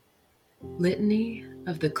Litany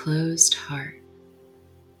of the Closed Heart.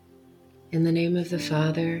 In the name of the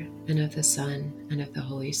Father, and of the Son, and of the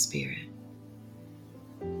Holy Spirit.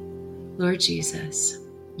 Lord Jesus,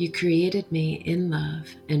 you created me in love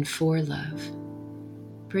and for love.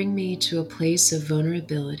 Bring me to a place of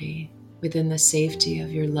vulnerability within the safety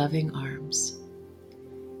of your loving arms.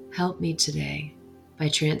 Help me today by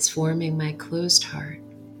transforming my closed heart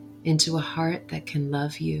into a heart that can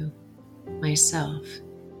love you, myself,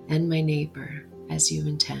 and my neighbor as you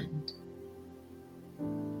intend.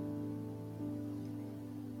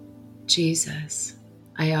 Jesus,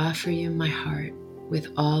 I offer you my heart with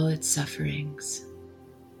all its sufferings.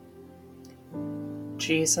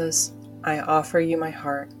 Jesus, I offer you my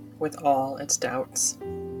heart with all its doubts.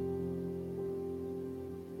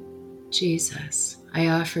 Jesus, I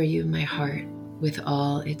offer you my heart with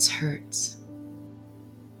all its hurts.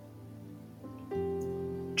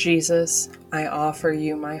 Jesus, I offer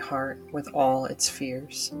you my heart with all its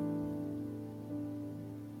fears.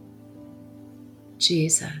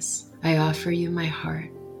 Jesus, I offer you my heart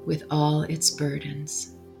with all its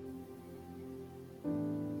burdens.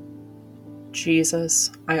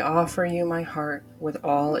 Jesus, I offer you my heart with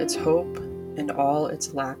all its hope and all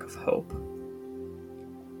its lack of hope.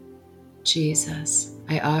 Jesus,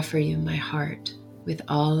 I offer you my heart with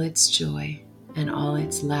all its joy and all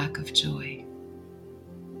its lack of joy.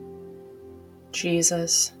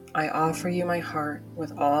 Jesus, I offer you my heart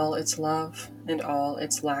with all its love and all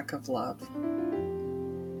its lack of love.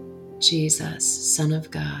 Jesus, Son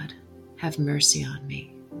of God, have mercy on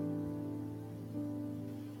me.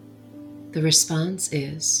 The response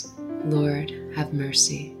is, Lord, have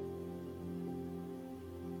mercy.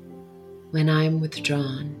 When I am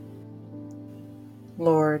withdrawn,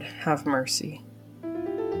 Lord, have mercy.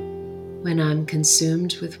 when I'm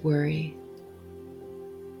consumed with worry,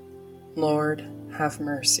 Lord, have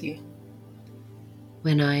mercy.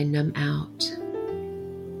 when I numb out,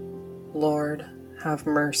 Lord, have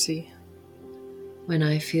mercy. when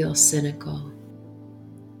I feel cynical,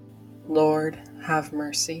 Lord, have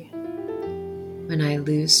mercy. when I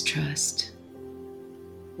lose trust,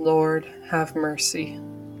 Lord, have mercy.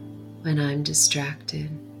 when I'm distracted,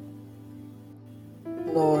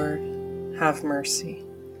 Lord, have mercy.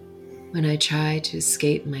 when I try to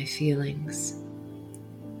escape my feelings,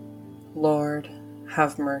 Lord,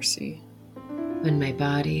 have mercy. when my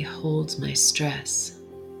body holds my stress,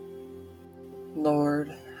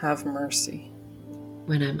 Lord, have mercy.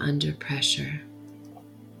 when I'm under pressure,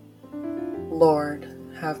 Lord,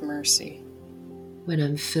 have mercy. when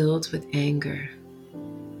I'm filled with anger,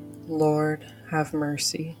 Lord, have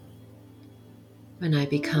mercy. when I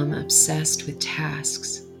become obsessed with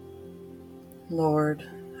tasks, Lord,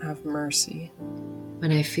 have mercy.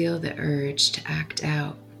 when I feel the urge to act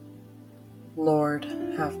out, Lord,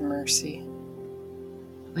 have mercy.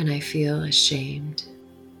 when I feel ashamed,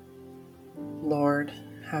 Lord,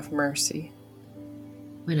 have mercy.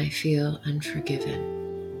 when I feel unforgiven.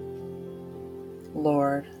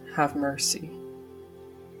 Lord, have mercy.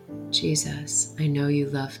 Jesus, I know you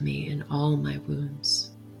love me in all my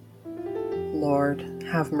wounds. Lord,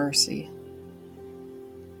 have mercy.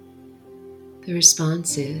 The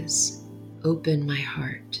response is, open my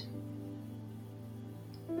heart.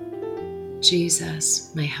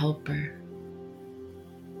 Jesus, my helper,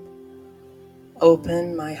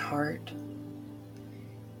 Open my heart.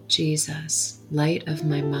 Jesus, light of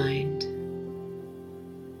my mind,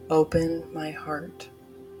 Open my heart.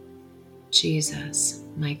 Jesus,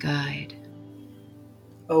 my guide,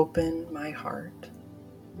 Open my heart.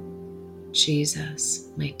 Jesus,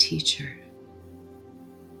 my teacher,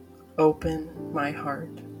 Open my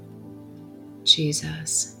heart.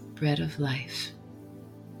 Jesus, bread of life,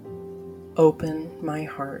 Open my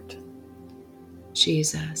heart.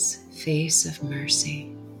 Jesus, face of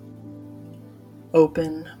mercy,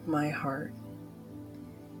 Open my heart.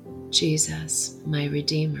 Jesus, my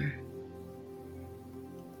Redeemer,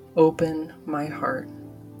 Open my heart.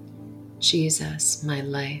 Jesus, my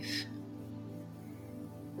life,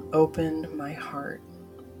 Open my heart.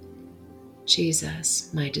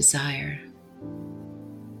 Jesus, my desire,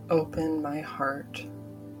 Open my heart.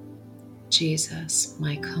 Jesus,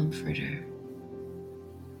 my comforter,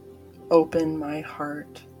 Open my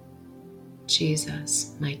heart.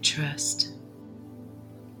 Jesus, my trust,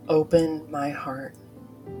 Open my heart.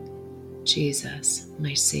 Jesus,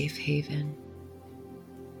 my safe haven.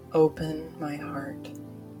 Open my heart.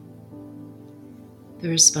 The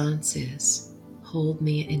response is, hold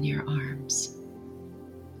me in your arms.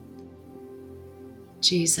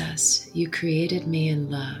 Jesus, you created me in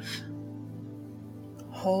love.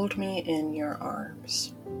 Hold me in your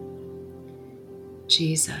arms.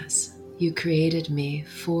 Jesus, you created me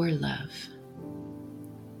for love.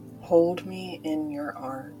 Hold me in your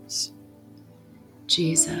arms.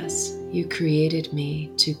 Jesus, you created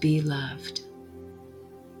me to be loved.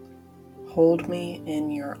 Hold me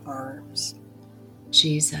in your arms.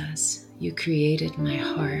 Jesus, you created my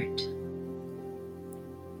heart.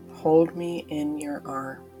 Hold me in your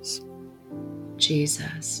arms.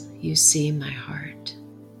 Jesus, you see my heart.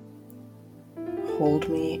 Hold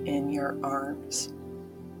me in your arms.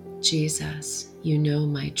 Jesus, you know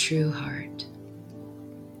my true heart.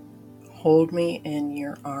 Hold me in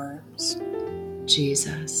your arms.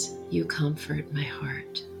 Jesus, you comfort my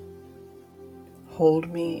heart.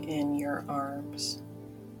 Hold me in your arms.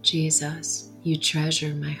 Jesus, you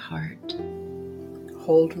treasure my heart.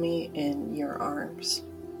 Hold me in your arms.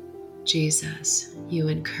 Jesus, you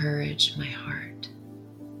encourage my heart.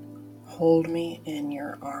 Hold me in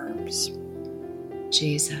your arms.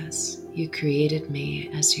 Jesus, you created me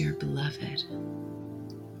as your beloved.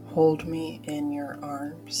 Hold me in your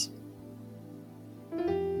arms.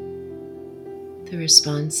 The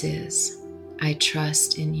response is, I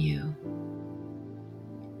trust in you.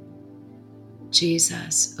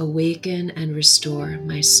 Jesus, awaken and restore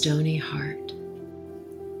my stony heart.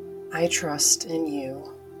 I trust in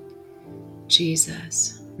you.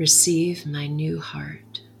 Jesus, receive my new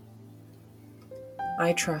heart.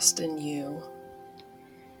 I trust in you.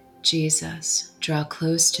 Jesus, draw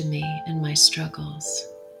close to me in my struggles.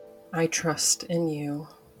 I trust in you.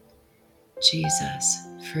 Jesus,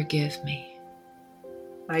 forgive me.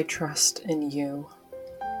 I trust in you.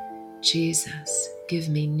 Jesus, give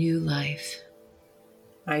me new life.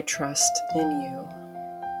 I trust in you.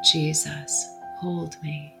 Jesus, hold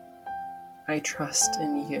me. I trust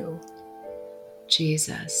in you.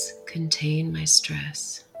 Jesus, contain my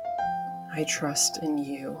stress. I trust in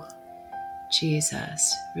you.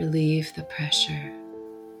 Jesus, relieve the pressure.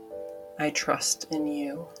 I trust in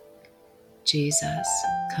you. Jesus,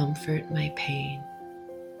 comfort my pain.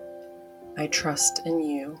 I trust in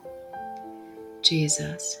you.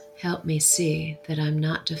 Jesus, help me see that I'm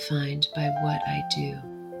not defined by what I do.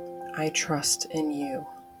 I trust in you.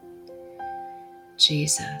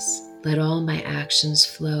 Jesus, let all my actions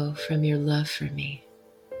flow from your love for me.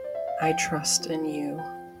 I trust in you.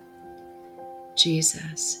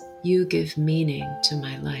 Jesus, you give meaning to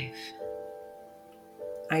my life.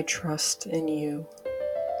 I trust in you.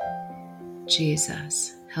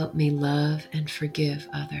 Jesus, help me love and forgive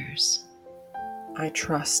others. I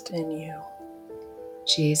trust in you.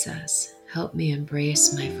 Jesus, help me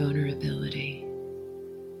embrace my vulnerability.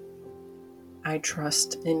 I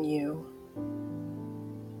trust in you.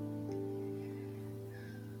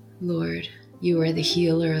 Lord, you are the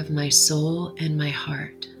healer of my soul and my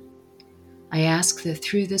heart. I ask that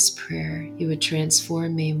through this prayer you would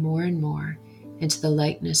transform me more and more into the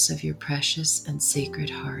likeness of your precious and sacred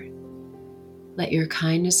heart. Let your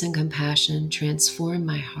kindness and compassion transform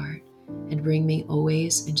my heart and bring me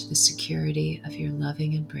always into the security of your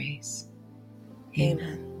loving embrace.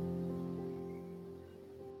 Amen.